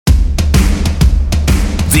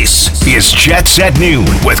This is Jets at Noon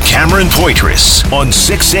with Cameron Poitras on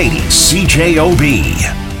 680 CJOB.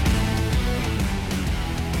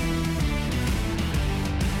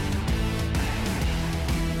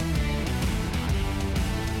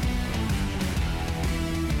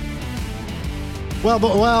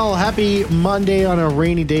 Well, happy Monday on a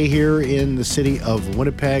rainy day here in the city of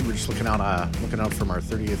Winnipeg. We're just looking out from our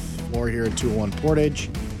 30th floor here at 201 Portage.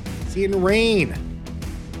 Seeing rain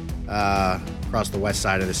across the west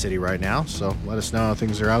side of the city right now. So let us know how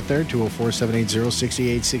things are out there.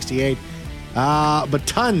 204-780-6868. But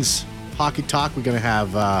tons hockey talk we're going to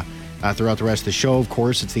have throughout the rest of the show. Of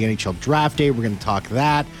course, it's the NHL draft day. We're going to talk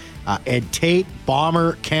that. Ed Tait,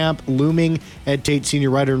 Bomber Camp looming. Ed Tait,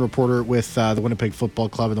 senior writer and reporter with the Winnipeg Football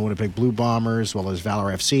Club and the Winnipeg Blue Bombers, as well as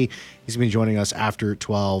Valor FC. He's going to be joining us after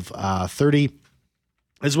 12:30,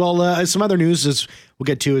 as well as some other news as we'll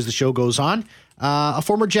get to as the show goes on. A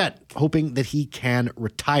former Jet hoping that he can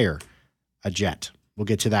retire a Jet. We'll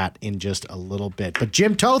get to that in just a little bit. But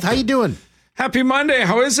Jim Toth, how you doing? Happy Monday.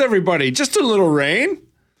 How is everybody? Just a little rain.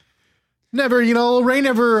 Never, rain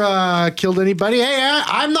never killed anybody. Hey,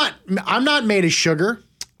 I'm not made of sugar.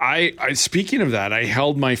 I speaking of that, I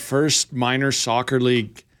held my first minor soccer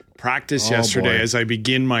league practice yesterday as I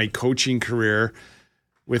begin my coaching career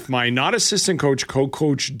with my not assistant coach,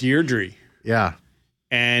 co-coach Deirdre. Yeah.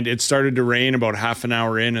 And it started to rain about half an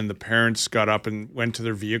hour in, and the parents got up and went to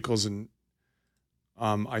their vehicles, and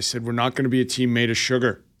I said, "We're not going to be a team made of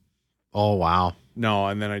sugar." Oh, wow. No,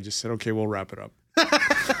 and then I just said, "Okay, we'll wrap it up."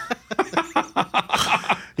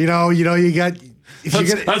 You got.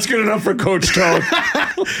 That's good enough for Coach Toad.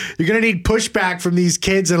 You're going to need pushback from these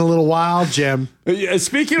kids in a little while, Jim.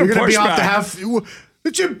 Speaking of pushback, be off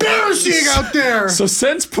it's embarrassing out there. So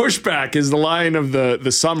since pushback is the line of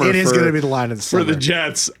the summer, it is going to be the line of the summer for the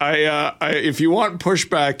Jets. If you want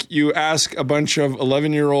pushback, you ask a bunch of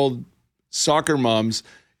 11-year-old soccer moms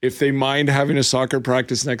if they mind having a soccer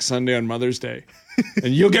practice next Sunday on Mother's Day.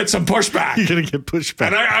 And you'll get some pushback. You're going to get pushback.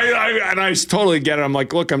 And I totally get it. I'm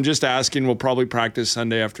like, look, I'm just asking. We'll probably practice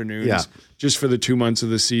Sunday afternoons just for the 2 months of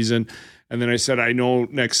the season. And then I said, I know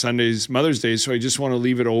next Sunday's Mother's Day, so I just want to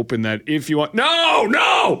leave it open that if you want. No.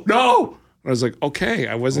 I was like, okay,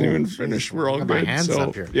 I wasn't even finished. We're all good. My hands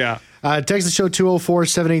up here. Yeah. Text the show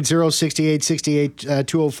 204-780-6868,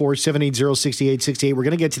 204-780-6868. We're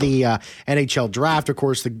going to get to the NHL draft, of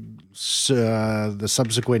course, the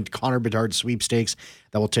subsequent Connor Bedard sweepstakes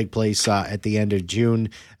that will take place at the end of June.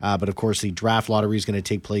 But of course, the draft lottery is going to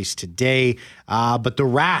take place today. But the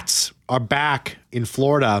Rats are back in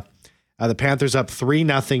Florida. The Panthers up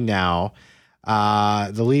 3-0 now.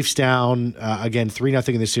 The Leafs down again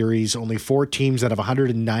 3-0 in the series. Only 4 teams out of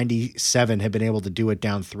 197 have been able to do it,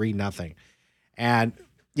 down 3-0. And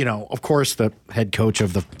of course, the head coach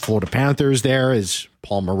of the Florida Panthers there is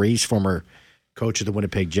Paul Maurice, former coach of the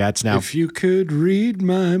Winnipeg Jets. Now, if you could read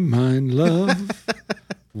my mind, love,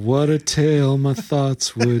 what a tale my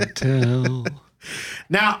thoughts would tell.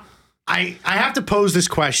 Now, I have to pose this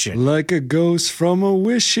question. Like a ghost from a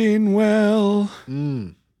wishing well.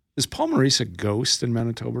 Is Paul Maurice a ghost in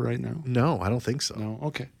Manitoba right now? No, I don't think so. No,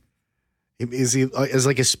 okay. Is he is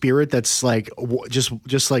like a spirit that's like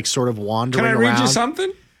just like sort of wandering around? Can I read you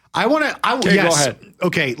something? I want to. Okay, yes. Go ahead.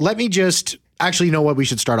 Okay, let me just. Actually, you know what? We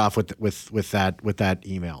should start off with that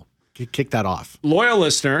email. Kick that off. Loyal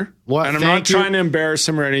lister, and I'm not trying to embarrass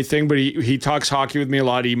him or anything, but he talks hockey with me a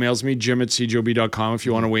lot, emails me, jim@cjob.com if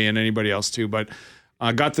you want to weigh in, anybody else too. But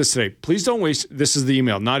I got this today. Please don't waste, this is the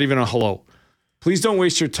email, not even a hello. Please don't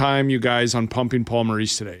waste your time, you guys, on pumping Paul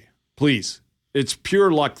Maurice today. Please. It's pure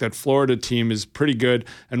luck that Florida team is pretty good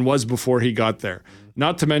and was before he got there.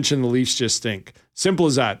 Not to mention the Leafs just stink. Simple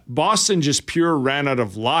as that. Boston just pure ran out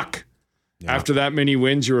of luck. Yeah. After that many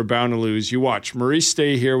wins, you were bound to lose. You watch. Maurice's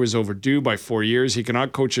stay here was overdue by 4 years. He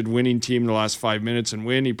cannot coach a winning team in the last 5 minutes and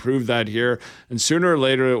win. He proved that here. And sooner or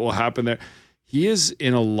later, it will happen there. He is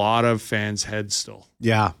in a lot of fans' heads still.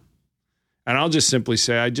 Yeah. And I'll just simply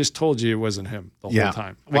say, I just told you it wasn't him the whole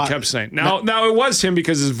time. Well, I kept saying. Now it was him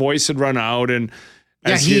because his voice had run out and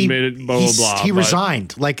as he admitted, blah, blah, blah. He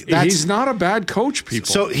resigned. He's not a bad coach, people.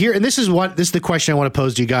 So here, and this is the question I want to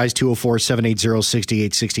pose to you guys,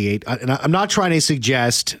 204-780-6868. And I'm not trying to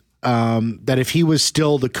suggest that if he was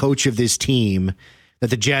still the coach of this team, that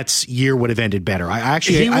the Jets' year would have ended better.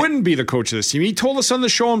 He wouldn't be the coach of this team. He told us on the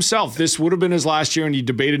show himself this would have been his last year, and he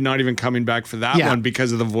debated not even coming back for that one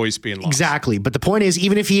because of the voice being lost. Exactly. But the point is,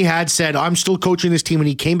 even if he had said, I'm still coaching this team, and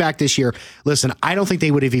he came back this year, listen, I don't think they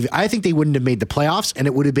would have I think they wouldn't have made the playoffs, and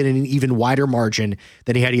it would have been an even wider margin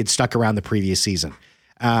than he had stuck around the previous season.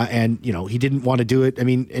 And, he didn't want to do it. I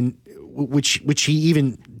mean, and which he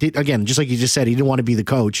even did, again, just like you just said, he didn't want to be the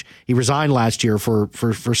coach. He resigned last year for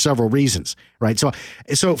several reasons, right?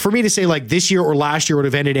 So for me to say like this year or last year would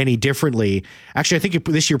have ended any differently, actually, I think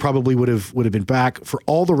this year probably would have been back for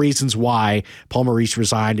all the reasons why Paul Maurice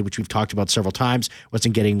resigned, which we've talked about several times,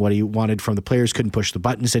 wasn't getting what he wanted from the players, couldn't push the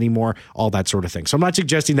buttons anymore, all that sort of thing. So I'm not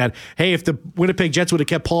suggesting that, hey, if the Winnipeg Jets would have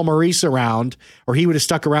kept Paul Maurice around or he would have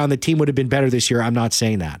stuck around, the team would have been better this year. I'm not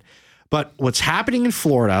saying that. But what's happening in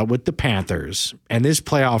Florida with the Panthers and this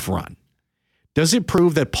playoff run, does it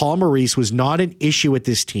prove that Paul Maurice was not an issue with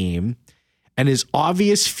this team and his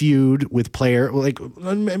obvious feud with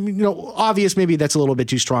obvious, maybe that's a little bit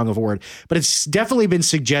too strong of a word, but it's definitely been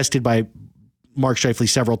suggested by Mark Scheifele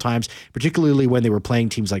several times, particularly when they were playing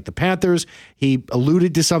teams like the Panthers. He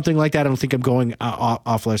alluded to something like that. I don't think I'm going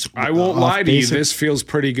off list. I won't lie to you. This feels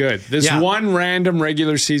pretty good. This one random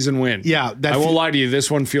regular season win. Yeah. I won't lie to you. This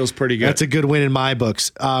one feels pretty good. That's a good win in my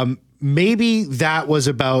books. Maybe that was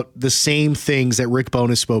about the same things that Rick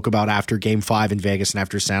Bowness spoke about after Game 5 in Vegas and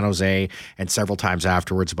after San Jose and several times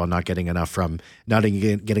afterwards about not getting enough.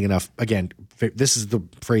 Again, this is the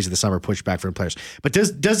phrase of the summer, pushback from players. But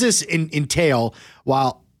does this entail,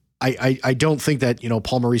 while I don't think that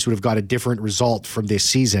Paul Maurice would have got a different result from this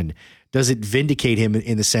season, does it vindicate him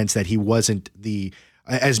in the sense that he wasn't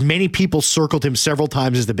as many people circled him several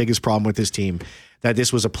times as the biggest problem with this team, that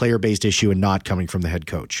this was a player-based issue and not coming from the head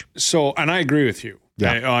coach? So, and I agree with you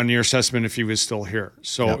on your assessment if he was still here.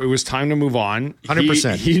 So it was time to move on.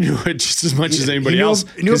 100%. He knew it just as much as anybody else.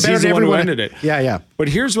 He knew it better he's than the one who everyone. ended it. Yeah. But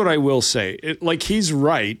here's what I will say. He's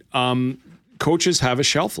right. Coaches have a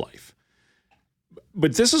shelf life.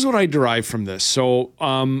 But this is what I derive from this. So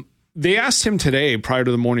they asked him today prior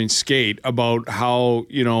to the morning skate about how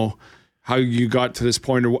you got to this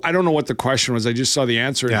point. Or I don't know what the question was. I just saw the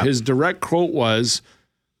answer. Yeah. His direct quote was,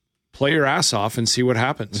 play your ass off and see what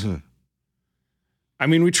happens. Mm-hmm. I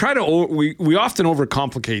mean, we often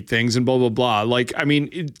overcomplicate things and blah, blah, blah.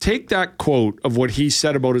 Take that quote of what he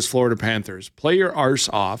said about his Florida Panthers. Play your arse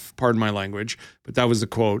off, pardon my language, but that was the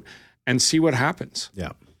quote, and see what happens.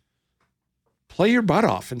 Yeah. Play your butt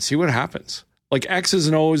off and see what happens. Like X's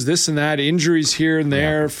and O's, this and that, injuries here and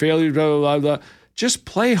there, failure, blah, blah, blah, blah. Just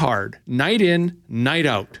play hard, night in, night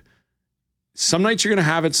out. Some nights you're going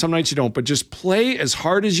to have it, some nights you don't, but just play as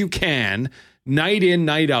hard as you can, night in,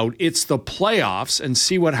 night out. It's the playoffs and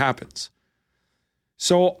see what happens.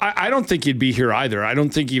 So I don't think he'd be here either. I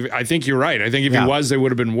think you're right. I think if he was, they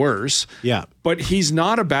would have been worse. Yeah. But he's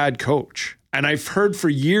not a bad coach. And I've heard for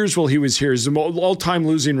years while he was here, his all-time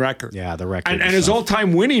losing record. Yeah, the record. And his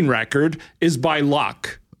all-time winning record is by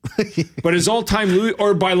luck. But his all-time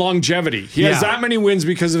or by longevity. He has that many wins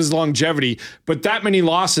because of his longevity, but that many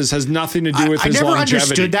losses has nothing to do with his longevity. I never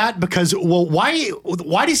understood that because,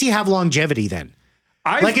 why does he have longevity then?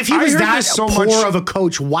 If he was that poor of a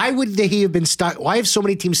coach, why would he have been stuck? Why have so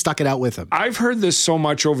many teams stuck it out with him? I've heard this so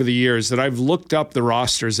much over the years that I've looked up the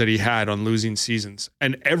rosters that he had on losing seasons,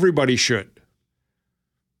 and everybody should.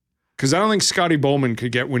 Because I don't think Scotty Bowman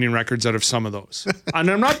could get winning records out of some of those. And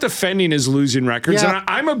I'm not defending his losing records. Yeah. And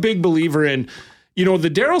I'm a big believer in, the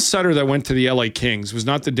Daryl Sutter that went to the LA Kings was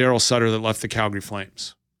not the Daryl Sutter that left the Calgary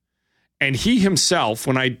Flames. And he himself,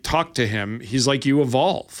 when I talked to him, he's like, you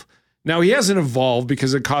evolve. Now, he hasn't evolved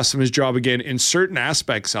because it cost him his job again in certain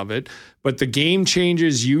aspects of it. But the game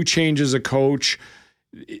changes, you change as a coach,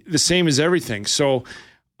 the same as everything. So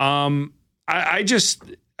I just...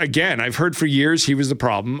 Again, I've heard for years he was the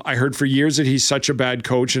problem. I heard for years that he's such a bad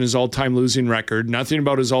coach and his all-time losing record, nothing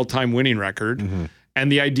about his all-time winning record. Mm-hmm.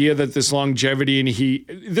 And the idea that this longevity and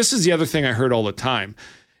this is the other thing I heard all the time.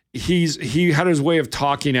 He had his way of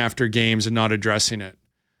talking after games and not addressing it.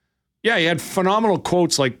 Yeah, he had phenomenal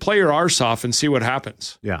quotes like play your arse off and see what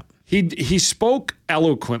happens. Yeah. He spoke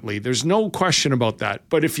eloquently. There's no question about that.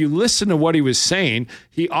 But if you listen to what he was saying,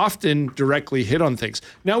 he often directly hit on things.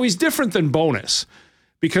 Now, he's different than Bonus.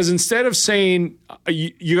 Because instead of saying,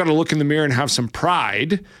 you got to look in the mirror and have some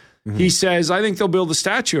pride, he says, I think they'll build a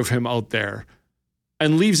statue of him out there,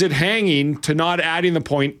 and leaves it hanging to not adding the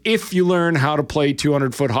point, if you learn how to play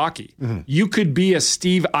 200-foot hockey. Mm-hmm. You could be a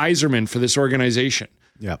Steve Yzerman for this organization.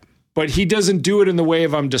 Yep. But he doesn't do it in the way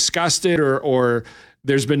of I'm disgusted or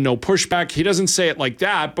there's been no pushback. He doesn't say it like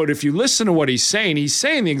that, but if you listen to what he's saying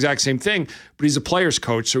the exact same thing, but he's a player's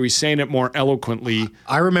coach, so he's saying it more eloquently.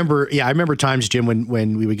 I remember times, Jim,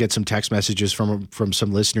 when we would get some text messages from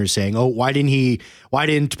some listeners saying, oh, why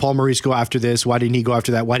didn't Paul Maurice go after this? Why didn't he go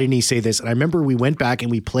after that? Why didn't he say this? And I remember we went back and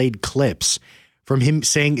we played clips from him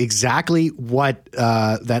saying exactly what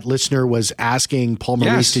that listener was asking Paul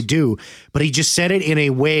Maurice to do, but he just said it in a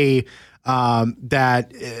way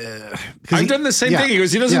that I've done the same thing. He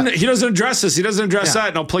goes, he doesn't address this. He doesn't address that.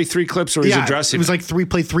 And I'll play 3 clips where he's addressing. It was like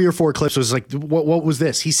 3 or 4 clips. It was like, what was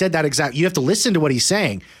this? He said that exact. You have to listen to what he's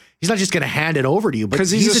saying. He's not just going to hand it over to you, but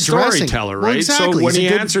because he's a storyteller, right? Well, exactly. So when he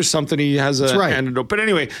answers something, he has a antidote. But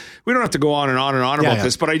anyway, we don't have to go on and on and on about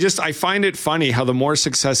this. But I find it funny how the more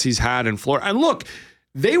success he's had in Florida, and look,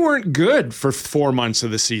 they weren't good for 4 months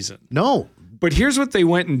of the season. No. But here's what they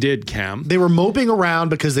went and did, Cam. They were moping around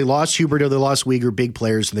because they lost Huberdeau, they lost Weegar, big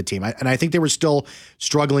players in the team. And I think they were still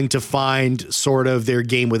struggling to find sort of their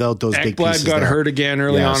game without those big pieces. Ekblad got hurt again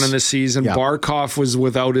early on in the season. Yeah. Barkov was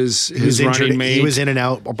without his running mate. He was in and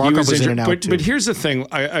out. Barkov was in and out, too. But here's the thing.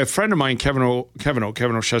 A friend of mine, Kevin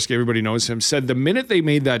Oshesky, everybody knows him, said the minute they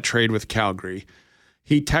made that trade with Calgary,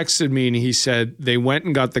 he texted me and he said they went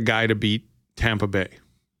and got the guy to beat Tampa Bay,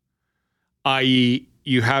 i.e.,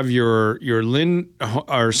 you have your Lynn,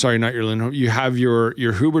 or sorry, not your Lynn. You have your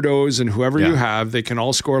Huberdeaus and whoever you have. They can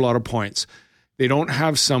all score a lot of points. They don't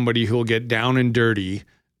have somebody who will get down and dirty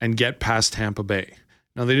and get past Tampa Bay.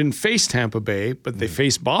 Now they didn't face Tampa Bay, but they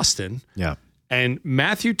faced Boston. Yeah, and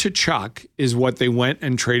Matthew Tkachuk is what they went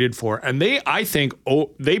and traded for, and I think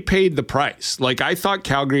they paid the price. Like I thought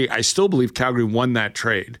Calgary, I still believe Calgary won that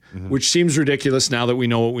trade, which seems ridiculous now that we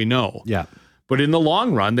know what we know. Yeah. But in the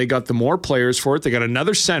long run, they got the more players for it. They got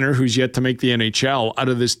another center who's yet to make the NHL out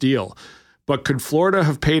of this deal. But could Florida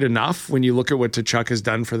have paid enough when you look at what Tkachuk has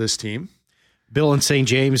done for this team? Bill in St.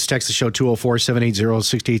 James, text the show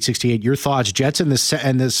 204-780-6868. Your thoughts, Jets in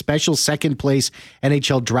the special second place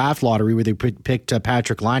NHL draft lottery where they picked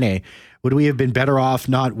Patrick Laine. Would we have been better off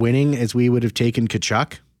not winning as we would have taken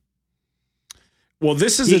Tkachuk? Well,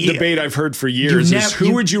 this is a debate I've heard for years.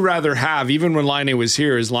 Who would you rather have, even when Laine was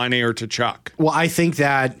here, is Laine or Tkachuk? Well, I think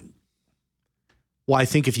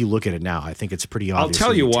if you look at it now, I think it's pretty obvious. I'll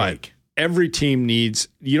tell you what, every team needs,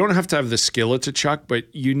 you don't have to have the skill at Tkachuk, but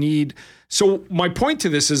you need, so my point to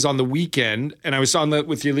this is on the weekend, and I was on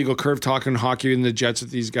with the Illegal Curve talking hockey and the Jets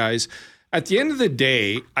with these guys. At the end of the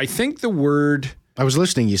day, I think the word... I was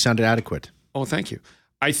listening. You sounded adequate. Oh, thank you.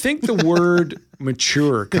 I think the word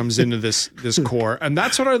mature comes into this core. And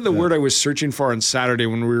that's what the word I was searching for on Saturday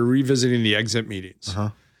when we were revisiting the exit meetings.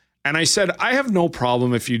 Uh-huh. And I said, I have no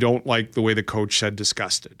problem if you don't like the way the coach said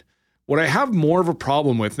disgusted. What I have more of a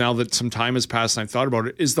problem with now that some time has passed and I've thought about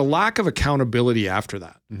it is the lack of accountability after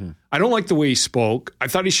that. Mm-hmm. I don't like the way he spoke. I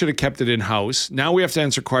thought he should have kept it in-house. Now we have to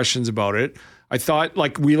answer questions about it. I thought,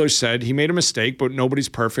 like Wheeler said, he made a mistake, but nobody's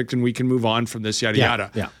perfect and we can move on from this, yada,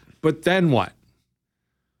 yada. Yeah. But then what?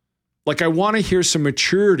 Like, I want to hear some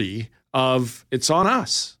maturity of it's on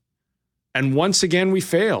us. And once again, we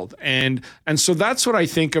failed. And so that's what I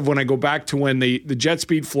think of when I go back to when the Jets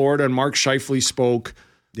beat Florida and Mark Scheifele spoke.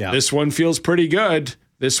 Yeah. This one feels pretty good.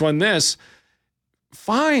 This one, this.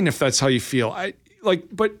 Fine, if that's how you feel.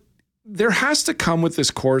 But there has to come with this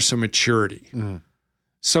course of maturity. Mm.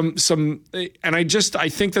 And I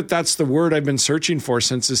think that's the word I've been searching for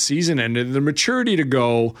since the season ended. The maturity to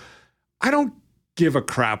go, I don't give a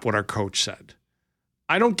crap what our coach said.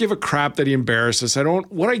 I don't give a crap that he embarrassed us.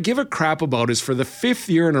 What I give a crap about is for the 5th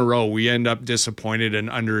year in a row, we end up disappointed and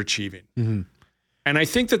underachieving. Mm-hmm. And I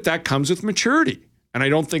think that comes with maturity. And I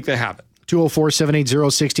don't think they have it.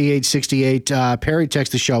 204-780-6868. Perry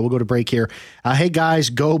text the show. We'll go to break here. Hey guys,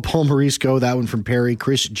 go Paul Maurice, go. That one from Perry.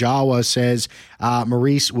 Chris Jawa says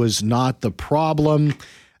Maurice was not the problem.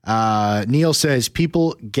 Neil says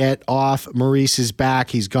people get off. Maurice is back.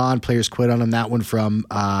 He's gone. Players quit on him. That one from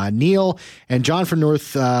Neil. And John from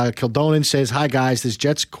North Kildonan says, hi guys, this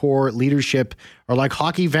Jets core leadership are like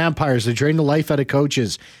hockey vampires. They drain the life out of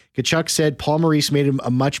coaches. Tkachuk said Paul Maurice made him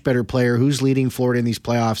a much better player. Who's leading Florida in these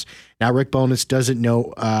playoffs? Now Rick Bowness doesn't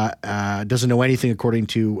know anything according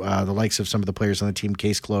to the likes of some of the players on the team.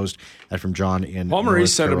 Case closed. That from John in Paul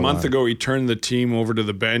Maurice said a month ago he turned the team over to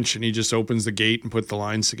the bench and he just opens the gate and put the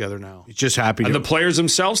lines together now. He's just happy. And the players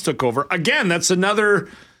themselves took over. Again, that's another...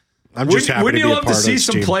 I'm just happy wouldn't to you be love to see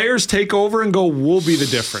some players take over and go, we'll be the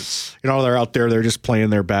difference? You know, they're out there. They're just playing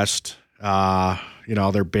their best.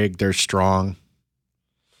 They're big. They're strong.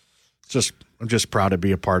 I'm just proud to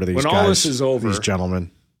be a part of these guys. When all this is over, these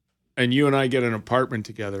gentlemen, and you and I get an apartment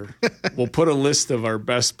together, we'll put a list of our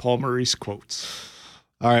best Paul Maurice quotes.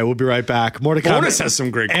 All right, we'll be right back. More to come. Bonus has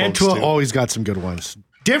some great quotes, too. Always got some good ones.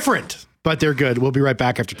 Different, but they're good. We'll be right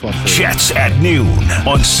back after 12:30. Jets at noon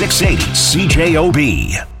on 680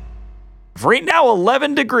 CJOB. Right now,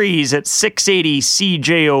 11 degrees at 680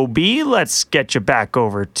 CJOB. Let's get you back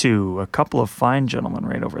over to a couple of fine gentlemen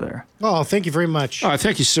right over there. Oh, thank you very much. Oh,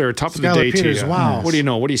 thank you, sir. Top of the day Peters, to you. Wow. What do you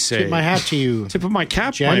know? What do you say? Tip my hat to you. Tip of my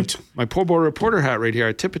cap. My poor boy reporter hat right here.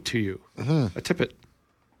 I tip it to you. I tip it.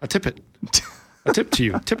 A tippet. A tip to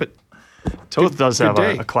you. Tippet. Toth does have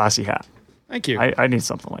a classy hat. Thank you. I need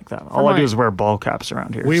something like that. All I do is wear ball caps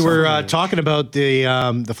around here. We were talking about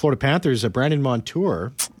the Florida Panthers. Brandon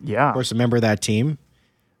Montour, of course, a member of that team.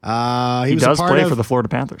 He does play for the Florida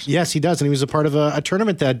Panthers. Yes, he does, and he was a part of a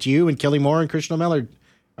tournament that you and Kelly Moore and Christian O'Malley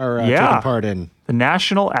are taking part in. The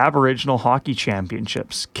National Aboriginal Hockey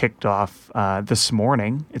Championships kicked off this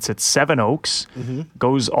morning. It's at Seven Oaks.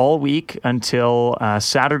 Goes all week until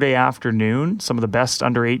Saturday afternoon. Some of the best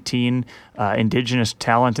under 18 Indigenous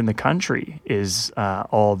talent in the country is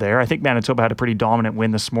all there. I think Manitoba had a pretty dominant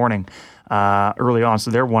win this morning early on,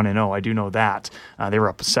 so they're 1-0. I do know that. They were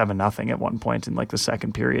up 7-0 at one point in like the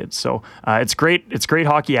second period. So it's great. It's great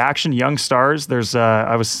hockey action. Young stars. There's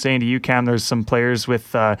I was saying to you, Cam, there's some players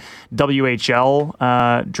with WHL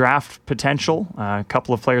draft potential. A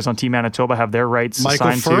couple of players on Team Manitoba have their rights Michael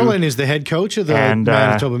assigned Ferland is the head coach of the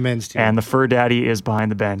Manitoba men's team. And the Fur Daddy is behind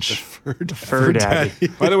the bench. The Fur Daddy.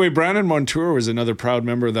 By the way, Brandon Montour was another proud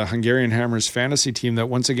member of the Hungarian Hammers fantasy team that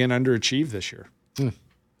once again underachieved this year.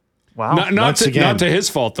 Wow. Not to his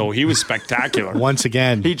fault, though. He was spectacular. Once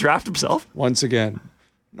again. He drafted himself? Once again.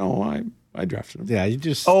 No, I drafted him. Yeah, you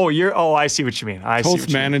just... I see what you mean. Toth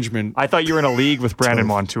Management. I thought you were in a league with Brandon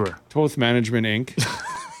Montour. Toth Management, Inc.,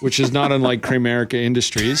 which is not unlike Kramerica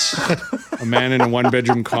Industries, a man in a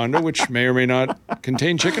one-bedroom condo, which may or may not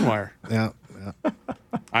contain chicken wire. Yeah.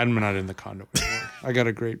 I'm not in the condo anymore. I got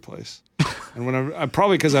a great place. And when I'm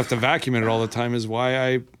probably because I have to vacuum it all the time is why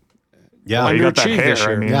I... Yeah, you got that hair. This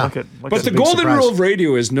year. I mean, Yeah. look But the golden rule of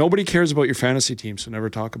radio is nobody cares about your fantasy team, so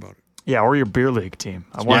never talk about it. Yeah, or your beer league team.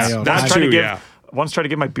 I once tried to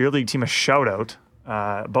give my beer league team a shout out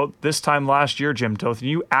about this time last year, Jim Toth.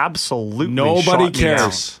 You absolutely nobody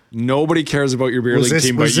cares. Nobody cares about your beer league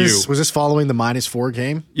team but you. Was this following the -4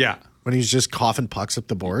 game? Yeah. When he's just coughing pucks up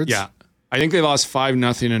the boards? Yeah. I think they lost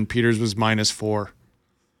 5-0 and Peters was -4.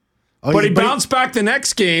 Oh, But he bounced back the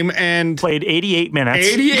next game and played 88 minutes.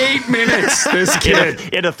 88 minutes, this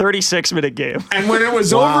kid. in a 36-minute game. And when it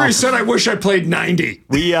was over, he said, I wish I played 90.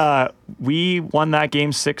 We won that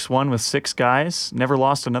game 6-1 with 6 guys. Never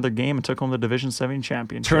lost another game and took home the Division 7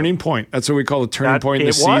 championship. Turning point. That's what we call a turning point in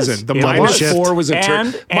the season. The -4 was a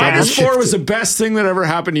 -4 was the best thing that ever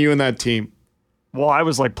happened to you in that team. Well, I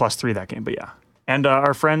was like +3 that game, but yeah. And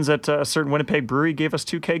our friends at a certain Winnipeg brewery gave us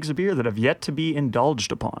 2 kegs of beer that have yet to be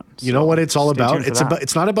indulged upon. So you know what it's all about? It's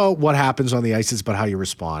It's not about what happens on the ice, it's about how you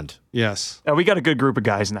respond. Yes. We got a good group of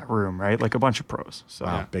guys in that room, right? Like a bunch of pros. So,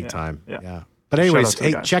 Wow, big time. Yeah. But anyways, Shout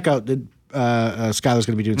out to the check out Skylar's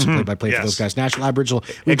going to be doing some play-by-play for those guys. National Aboriginal.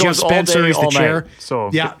 It Jeff goes all Spencer day, is the all chair. night. So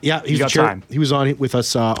yeah, he's you the chair. got time. He was on with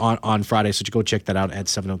us on Friday, so go check that out at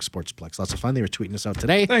Seven Oaks Sportsplex. Lots of fun. They were tweeting us out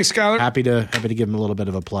today. Thanks, Skylar. Happy to give him a little bit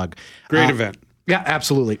of a plug. Great event. Yeah,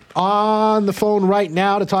 absolutely. On the phone right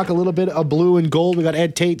now to talk a little bit of blue and gold, we got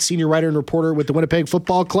Ed Tait, senior writer and reporter with the Winnipeg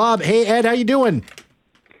Football Club. Hey, Ed, how you doing?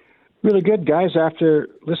 Really good, guys. After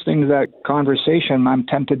listening to that conversation, I'm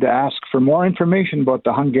tempted to ask for more information about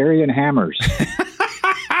the Hungarian Hammers.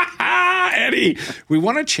 Eddie, we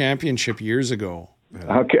won a championship years ago.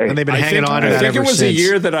 Okay. And they've been hanging on to that I think ever it was since. a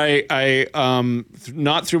year that I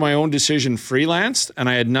not through my own decision, freelanced, and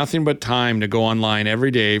I had nothing but time to go online every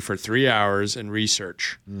day for 3 hours and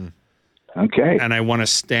research. Okay. And I won a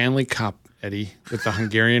Stanley Cup, Eddie, with the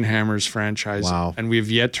Hungarian Hammers franchise. Wow. And we've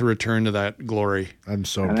yet to return to that glory. I'm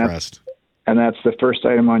so impressed. And that's the first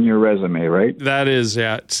item on your resume, right? That is,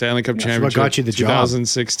 Stanley Cup championship. what got you the job.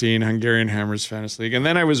 2016 Hungarian Hammers Fantasy League. And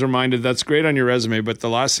then I was reminded, that's great on your resume, but the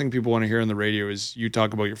last thing people want to hear on the radio is you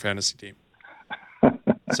talk about your fantasy team.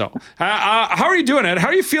 So, how are you doing, Ed? How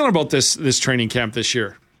are you feeling about this training camp this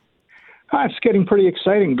year? It's getting pretty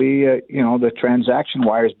exciting. The transaction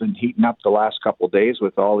wire has been heating up the last couple of days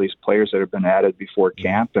with all these players that have been added before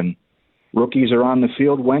camp, and rookies are on the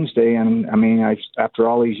field Wednesday. And I after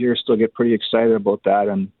all these years, still get pretty excited about that.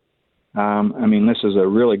 And this is a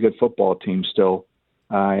really good football team still.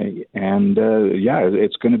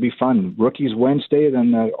 It's going to be fun. Rookies Wednesday,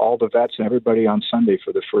 then all the vets and everybody on Sunday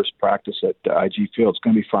for the first practice at IG Field. It's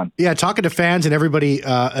going to be fun. Yeah, talking to fans and everybody,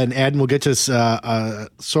 and Ed, and we'll get to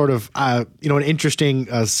an interesting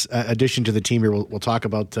addition to the team here. We'll talk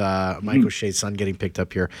about Mike O'Shea's son getting picked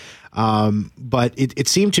up here. But it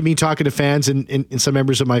seemed to me, talking to fans and some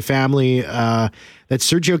members of my family, that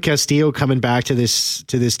Sergio Castillo coming back to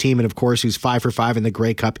this team, and of course he's 5 for 5 in the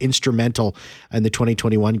Grey Cup, instrumental in the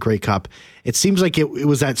 2021 Grey Cup. It seems like it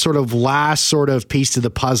was that sort of last sort of piece to the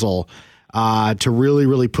puzzle to really,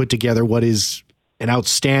 really put together what is an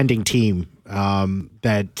outstanding team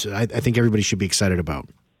that I think everybody should be excited about.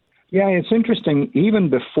 Yeah, it's interesting. Even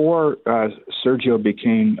before Sergio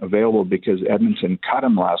became available, because Edmonton cut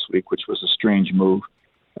him last week, which was a strange move,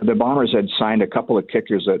 the Bombers had signed a couple of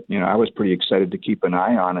kickers that I was pretty excited to keep an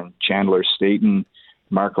eye on, and Chandler Staten,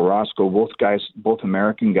 Mark Orozco, both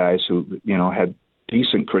American guys who had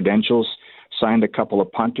decent credentials, signed a couple of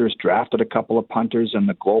punters, drafted a couple of punters in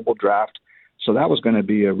the global draft. So that was going to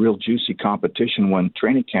be a real juicy competition when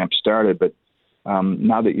training camp started. But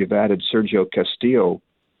now that you've added Sergio Castillo,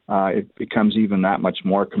 it becomes even that much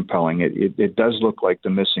more compelling. It does look like the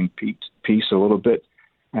missing piece a little bit.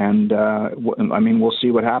 And, we'll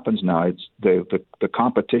see what happens now. It's the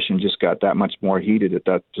competition just got that much more heated at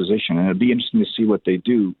that position. And it'd be interesting to see what they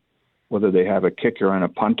do, whether they have a kicker and a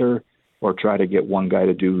punter or try to get one guy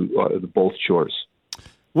to do both chores.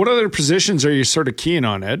 What other positions are you sort of keen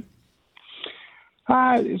on, Ed?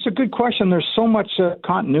 It's a good question. There's so much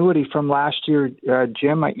continuity from last year,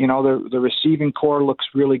 Jim. The receiving core looks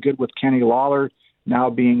really good with Kenny Lawler now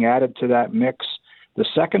being added to that mix. The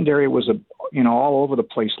secondary was all over the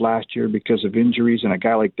place last year because of injuries, and a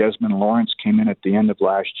guy like Desmond Lawrence came in at the end of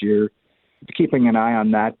last year. Keeping an eye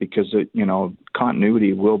on that because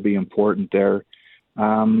continuity will be important there.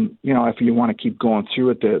 If you want to keep going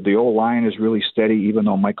through it, the old line is really steady, even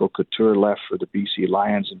though Michael Couture left for the BC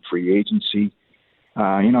Lions in free agency.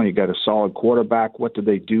 You got a solid quarterback. What do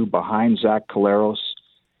they do behind Zach Collaros?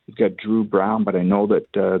 You've got Drew Brown, but I know that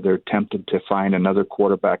they're tempted to find another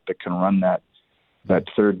quarterback that can run that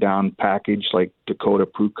third down package like Dakota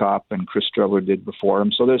Prukop and Chris Streveler did before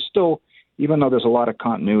him. So there's still, even though there's a lot of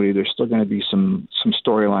continuity, there's still going to be some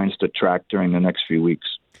storylines to track during the next few weeks.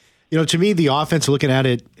 To me, the offense, looking at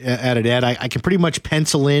it, Ed, I can pretty much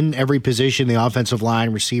pencil in every position, the offensive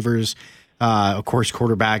line, receivers, of course,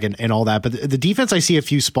 quarterback and all that. But the defense, I see a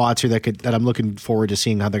few spots here that I'm looking forward to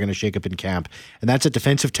seeing how they're going to shake up in camp. And that's at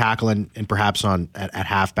defensive tackle and perhaps at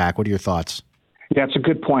halfback. What are your thoughts? Yeah, it's a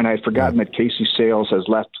good point. I had forgotten that Casey Sales has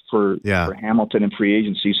left for Hamilton in free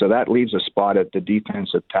agency, so that leaves a spot at the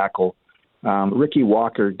defensive tackle. Ricky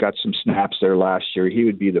Walker got some snaps there last year. He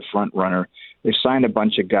would be the front runner. They signed a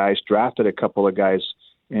bunch of guys, drafted a couple of guys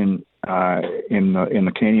in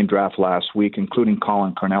the Canadian draft last week, including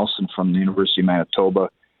Colin Cornelison from the University of Manitoba.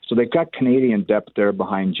 So they've got Canadian depth there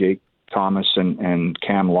behind Jake Thomas and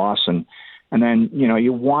Cam Lawson. And then,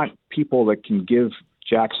 you want people that can give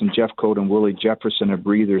Jackson Jeffcoat and Willie Jefferson a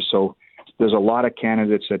breather. So there's a lot of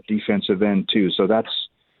candidates at defensive end too. So that's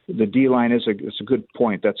the D-line it's a good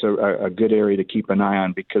point. That's a good area to keep an eye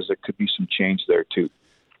on because there could be some change there too.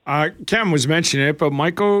 Cam was mentioning it, but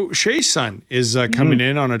Mike O'Shea's son is coming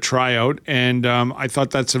in on a tryout, and I thought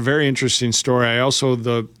that's a very interesting story. I also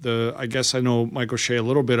I guess I know Mike O'Shea a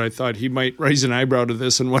little bit. I thought he might raise an eyebrow to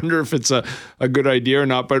this and wonder if it's a good idea or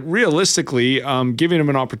not. But realistically, giving him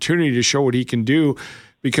an opportunity to show what he can do,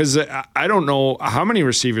 because I don't know how many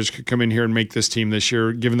receivers could come in here and make this team this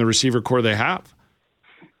year, given the receiver core they have.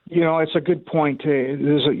 It's a good point.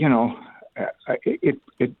 There's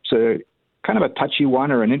it's a kind of a touchy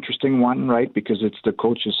one or an interesting one, right? Because it's the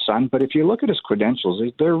coach's son. But if you look at his credentials,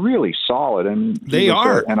 they're really solid, and they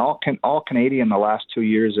are, and all Canadian the last 2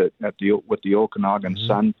 years with the Okanagan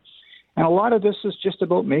Sun. And a lot of this is just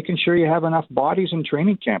about making sure you have enough bodies in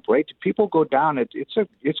training camp, right? People go down.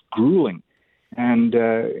 It's grueling,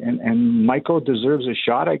 and Michael deserves a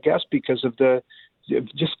shot, I guess, because of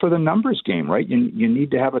just for the numbers game, right? You need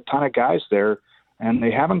to have a ton of guys there. And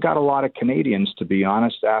they haven't got a lot of Canadians, to be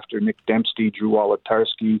honest, after Nick Dempsey, Drew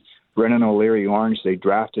Wolotarski, Brennan O'Leary-Orange. They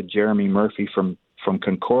drafted Jeremy Murphy from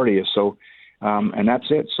Concordia. So, and that's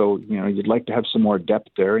it. So, you'd like to have some more depth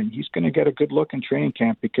there. And he's going to get a good look in training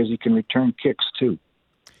camp because he can return kicks too.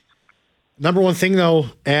 Number one thing, though,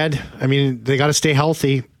 Ed, they got to stay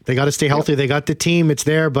healthy. They got to stay healthy. Yep. They got the team. It's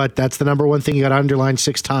there, but that's the number one thing you got to underline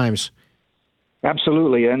 6 times.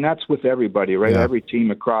 Absolutely, and that's with everybody, right? Yeah. Every team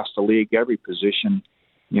across the league, every position.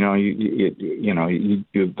 That's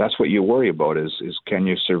what you worry about is can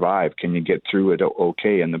you survive? Can you get through it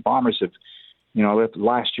okay? And the Bombers have,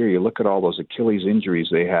 last year you look at all those Achilles injuries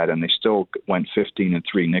they had, and they still went 15-3.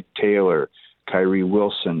 Nick Taylor, Kyrie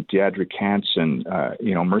Wilson, Deadrick Hansen,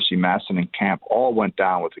 Mercy Masson and Camp all went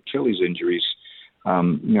down with Achilles injuries.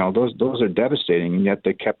 Those are devastating, and yet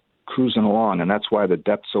they kept cruising along, and that's why the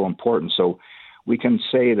depth's so important. So we can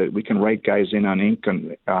say that we can write guys in on ink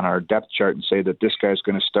on our depth chart and say that this guy's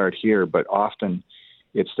going to start here, but often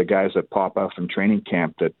it's the guys that pop out from training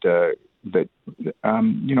camp that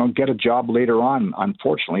get a job later on,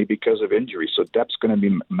 unfortunately, because of injury. So depth's going to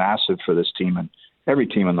be massive for this team and every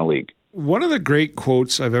team in the league. One of the great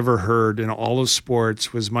quotes I've ever heard in all of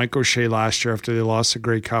sports was Mike O'Shea last year after they lost the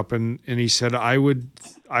Grey Cup, and he said, I'm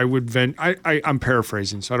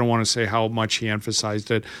paraphrasing, so I don't want to say how much he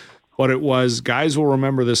emphasized it, but it was, guys will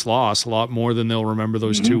remember this loss a lot more than they'll remember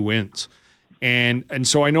those two wins. And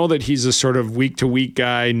so I know that he's a sort of week-to-week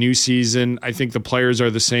guy, new season. I think the players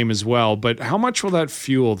are the same as well. But how much will that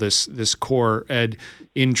fuel this core, Ed,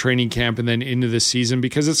 in training camp and then into the season?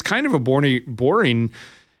 Because it's kind of a boring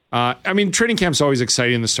training camp's always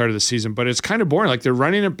exciting in the start of the season, but it's kind of boring. Like, they're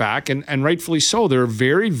running it back, and rightfully so. They're a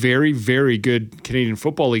very, very, very good Canadian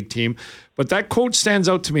Football League team. But that quote stands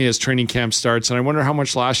out to me as training camp starts, and I wonder how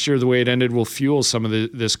much last year, the way it ended, will fuel some of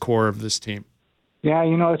this core of this team. Yeah,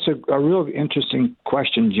 it's a real interesting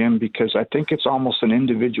question, Jim, because I think it's almost an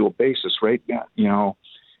individual basis, right?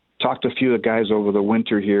 Talked to a few of the guys over the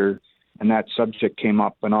winter here, and that subject came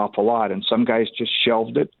up an awful lot, and some guys just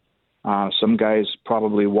shelved it. Some guys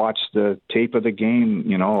probably watch the tape of the game,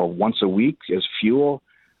 once a week as fuel.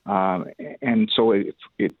 And so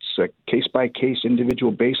it's a case-by-case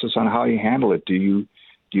individual basis on how you handle it. Do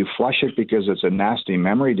you flush it because it's a nasty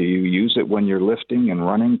memory? Do you use it when you're lifting and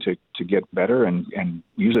running to get better and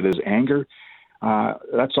use it as anger?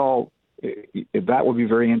 That's all. That would be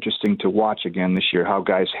very interesting to watch again this year, how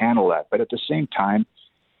guys handle that. But at the same time,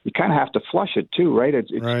 you kind of have to flush it too, right?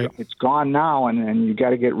 It's gone now, and you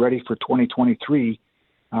got to get ready for 2023.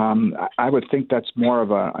 I would think that's more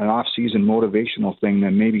of an off-season motivational thing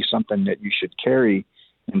than maybe something that you should carry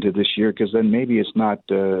into this year, because then maybe it's not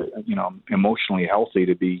emotionally healthy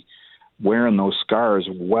to be wearing those scars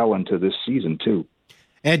well into this season too.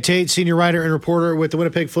 Ed Tait, senior writer and reporter with the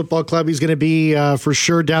Winnipeg Football Club. He's going to be for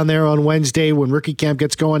sure down there on Wednesday when rookie camp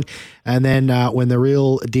gets going, and then when the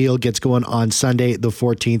real deal gets going on Sunday, the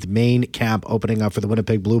 14th, main camp opening up for the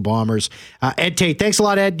Winnipeg Blue Bombers. Ed Tait, thanks a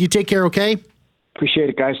lot, Ed. You take care, okay? Appreciate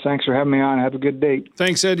it, guys. Thanks for having me on. Have a good day.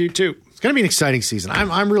 Thanks, Ed. You too. It's going to be an exciting season.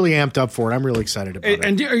 I'm really amped up for it. I'm really excited about it.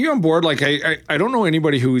 And are you on board? Like, I don't know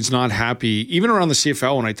anybody who's not happy, even around the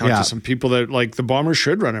CFL, when I talk to some people that, like, the Bombers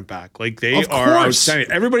should run it back. Like, they are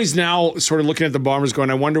outstanding. Everybody's now sort of looking at the Bombers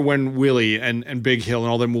going, I wonder when Willie and Big Hill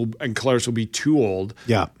and all them and Claris will be too old.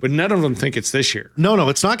 Yeah. But none of them think it's this year. No,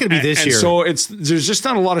 it's not going to be this year. So there's just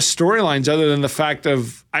not a lot of storylines other than the fact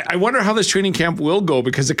of, I wonder how this training camp will go,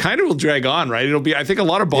 because it kind of will drag on, right? It'll be, I think a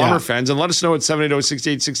lot of Bomber fans, and let us know at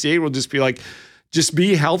 780-6868, will just be like, just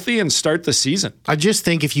be healthy and start the season. I just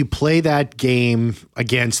think if you play that game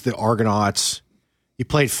against the Argonauts, you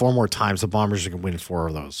play it 4 more times, the Bombers are going to win 4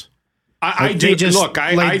 of those.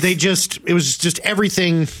 It was just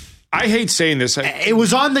everything. I hate saying this. It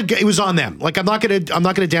was on them. Like, I'm not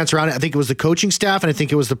gonna dance around it. I think it was the coaching staff, and I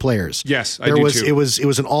think it was the players. Yes, I do too. It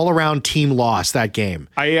was an all around team loss, that game.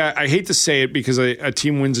 I hate to say it, because a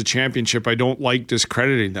team wins a championship, I don't like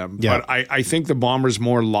discrediting them. Yeah. But I think the Bombers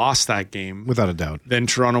more lost that game, without a doubt, than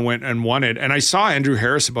Toronto went and won it. And I saw Andrew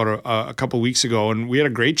Harris about a couple of weeks ago, and we had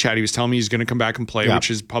a great chat. He was telling me he's going to come back and play, which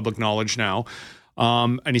is public knowledge now.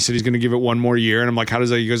 And he said he's going to give it one more year. And I'm like, how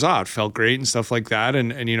does that? He goes, it felt great and stuff like that.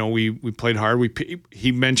 And we played hard.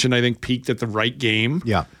 He mentioned, I think, peaked at the right game.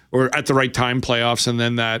 Yeah. Or at the right time, playoffs. And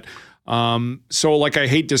then that. So, like, I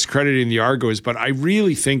hate discrediting the Argos, but I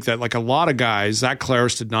really think that, like, a lot of guys, Zach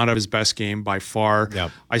Claris did not have his best game by far.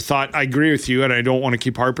 Yep. I agree with you, and I don't want to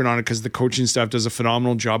keep harping on it because the coaching staff does a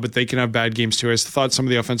phenomenal job, but they can have bad games too. I thought some of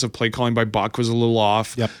the offensive play calling by Buck was a little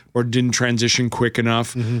off, or didn't transition quick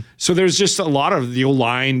enough. Mm-hmm. So there's just a lot of the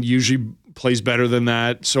O-line usually plays better than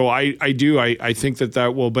that. So I think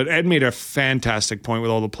that will. But Ed made a fantastic point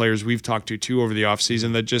with all the players we've talked to too over the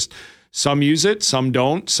offseason, that just some use it, some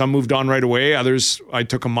don't. Some moved on right away. Others, I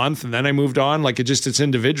took a month and then I moved on. Like, it's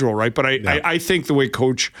individual, right? But I think the way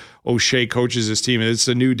Coach O'Shea coaches his team, it's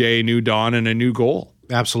a new day, new dawn, and a new goal.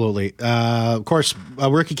 Absolutely. Of course,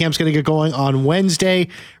 rookie camp's going to get going on Wednesday.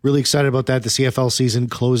 Really excited about that. The CFL season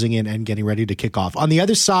closing in and getting ready to kick off. On the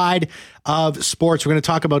other side of sports, we're going to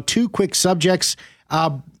talk about 2 quick subjects.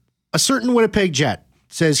 A certain Winnipeg Jet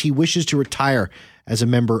says he wishes to retire as a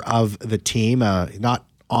member of the team, not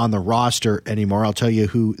on the roster anymore. I'll tell you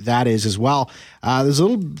who that is as well. There's a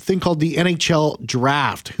little thing called the NHL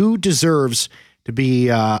draft. Who deserves to be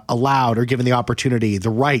allowed or given the opportunity, the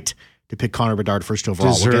right to pick Connor Bedard first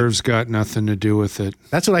overall? Deserves got nothing to do with it.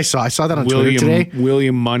 That's what I saw. I saw that on Twitter today.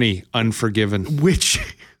 William Money, Unforgiven.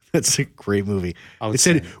 That's a great movie. It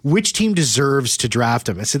said, which team deserves to draft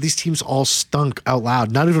him? I said, these teams all stunk out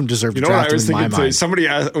loud. None of them deserve to draft him in my mind. Somebody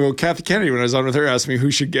asked, Kathy Kennedy, when I was on with her, asked me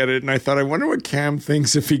who should get it. And I thought, I wonder what Cam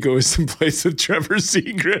thinks if he goes and plays with Trevor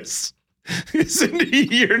Zegras. Isn't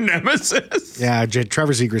he your nemesis? Yeah,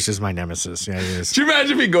 Trevor Zegras is my nemesis. Yeah, he is. Do you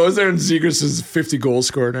imagine if he goes there and Zegras is 50 goal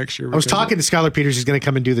scorer next year? I was talking to Skylar Peters. He's going to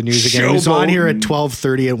come and do the news again. He was on here at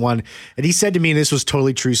 12:30 at 1, and he said to me, and this was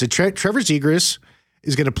totally true, he said, Trevor Zegras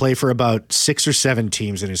is going to play for about 6 or 7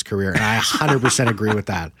 teams in his career, and I 100% agree with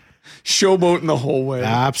that. Showboating the whole way.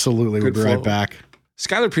 Absolutely. We'll be right back.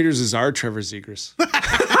 Skylar Peters is our Trevor Zegras.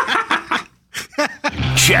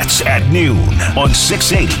 Jets at noon on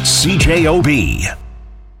 680 CJOB.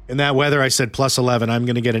 In that weather, I said plus 11. I'm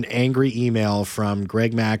going to get an angry email from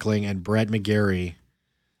Greg Mackling and Brett McGarry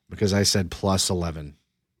because I said plus 11.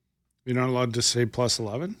 You're not allowed to say plus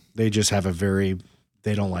 11? They just have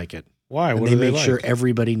they don't like it. Why? And what they do they make like? sure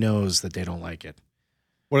everybody knows that they don't like it.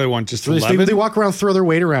 What do they want? Just so 11? They walk around, throw their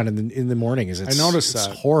weight around in the morning. I noticed it's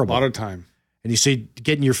that. horrible. A lot of time. And you say,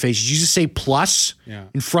 get in your face. Did you just say plus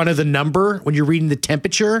in front of the number when you're reading the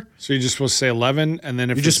temperature? So you're just supposed to say 11, and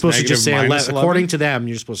then if you're just supposed to just say 11. 11? According to them,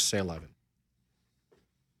 you're supposed to say 11.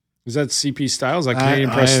 Is that CP style? Is that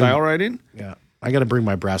Canadian Press style writing? Yeah. I got to bring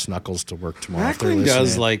my brass knuckles to work tomorrow. Mackling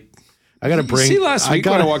does like. I got to bring. See, last week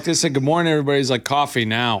when I walked in, I said, good morning, everybody. He's like, coffee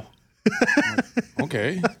now. Like,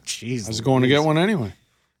 okay. Jeez. I was going to get one anyway.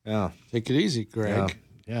 Yeah. Take it easy, Greg.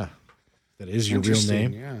 Yeah. That is your real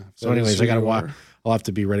name. Yeah. So, anyways, I'll have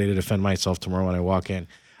to be ready to defend myself tomorrow when I walk in.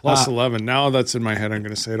 Plus 11. Now that's in my head. I'm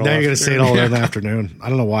going to say it all. Now you're going to say it all in the afternoon. I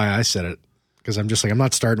don't know why I said it because I'm just like, I'm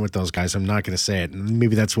not starting with those guys. I'm not going to say it. And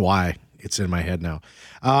maybe that's why it's in my head now.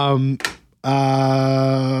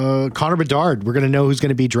 Connor Bedard. We're going to know who's going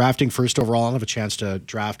to be drafting first overall. I'll have a chance to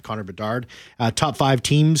draft Connor Bedard. Top 5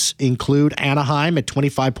 teams include Anaheim at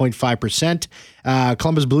 25.5%,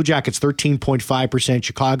 Columbus Blue Jackets 13.5%,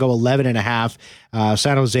 Chicago 11.5%,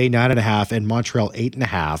 San Jose 9.5%, and Montreal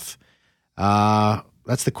 8.5%.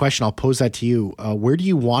 That's the question. I'll pose that to you. Where do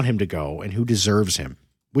you want him to go, and who deserves him?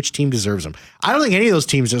 Which team deserves him? I don't think any of those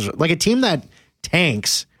teams deserve. Like a team that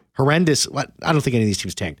tanks, horrendous. I don't think any of these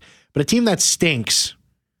teams tanked. But a team that stinks,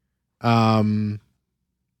 but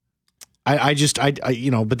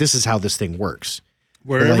this is how this thing works.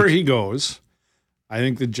 Wherever he goes, I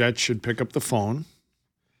think the Jets should pick up the phone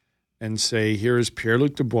and say, here is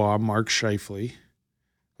Pierre-Luc Dubois, Mark Scheifele,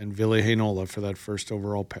 and Ville Heinola for that first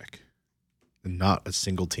overall pick. Not a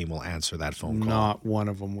single team will answer that phone call. Not one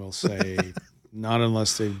of them will say, not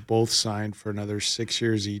unless they've both signed for another 6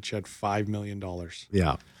 years each at $5 million.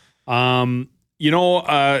 Yeah.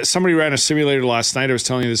 Somebody ran a simulator last night. I was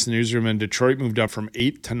telling you this in the newsroom, and Detroit moved up from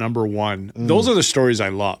 8 to number 1. Those are the stories I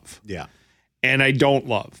love. Yeah. And I don't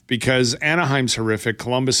love because Anaheim's horrific.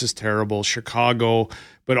 Columbus is terrible. Chicago.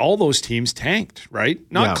 But all those teams tanked, right?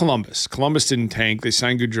 Not Columbus. Columbus didn't tank. They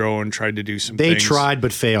signed Gaudreau and tried to do some things. They tried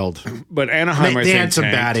but failed. But Anaheim, I think, had some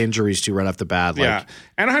tanked. bad injuries too right off the bat. Yeah.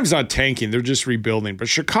 Anaheim's not tanking. They're just rebuilding. But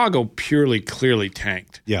Chicago clearly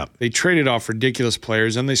tanked. Yeah. They traded off ridiculous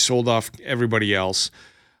players, and they sold off everybody else.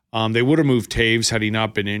 They would have moved Taves had he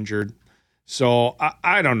not been injured. So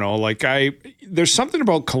I don't know. There's something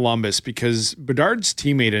about Columbus because Bedard's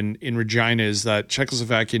teammate in Regina is that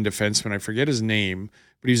Czechoslovakian defenseman. I forget his name,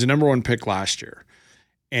 but he was the number 1 pick last year.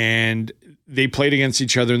 And they played against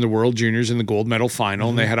each other in the World Juniors in the gold medal final,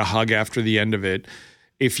 and they had a hug after the end of it.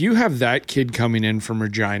 If you have that kid coming in from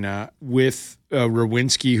Regina with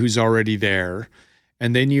Rowinski, who's already there,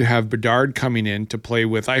 and then you have Bedard coming in to play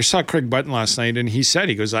with. I saw Craig Button last night, and he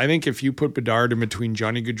goes, I think if you put Bedard in between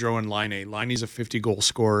Johnny Gaudreau and Laine's a 50-goal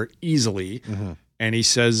scorer easily. Mm-hmm. And he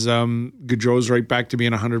says Gaudreau's right back to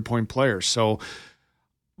being a 100-point player. So,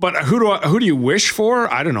 but who do you wish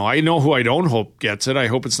for? I don't know. I know who I don't hope gets it. I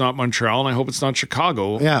hope it's not Montreal, and I hope it's not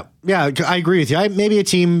Chicago. Yeah, I agree with you. Maybe a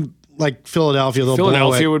team like Philadelphia.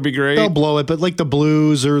 Philadelphia would be great. They'll blow it, but like the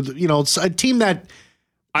Blues or it's a team that.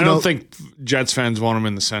 I don't think Jets fans want him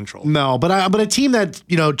in the Central. No, but a team that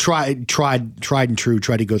tried and true,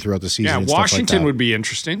 tried to go throughout the season. Yeah, and Washington stuff like that. would be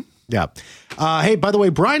interesting. Yeah. Hey, by the way,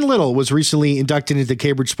 Bryan Little was recently inducted into the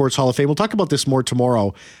Cambridge Sports Hall of Fame. We'll talk about this more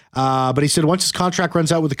tomorrow. But he said once his contract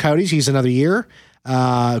runs out with the Coyotes, he's another year.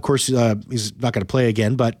 Of course, he's not going to play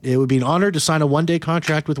again, but it would be an honor to sign a one-day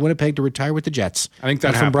contract with Winnipeg to retire with the Jets. I think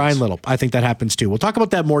that happens. From Bryan Little. I think that happens too. We'll talk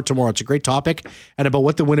about that more tomorrow. It's a great topic, and about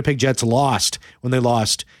what the Winnipeg Jets lost when they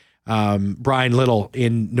lost Bryan Little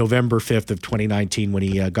in November 5th of 2019 when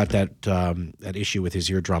he got that issue with his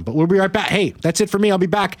eardrum. But we'll be right back. Hey, that's it for me. I'll be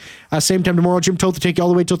back same time tomorrow. Jim Toth to take you all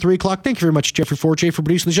the way till 3 o'clock. Thank you very much, Jeffrey Forte, for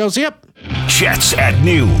producing the show. See ya. Jets at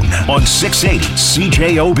noon on 680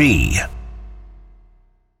 CJOB.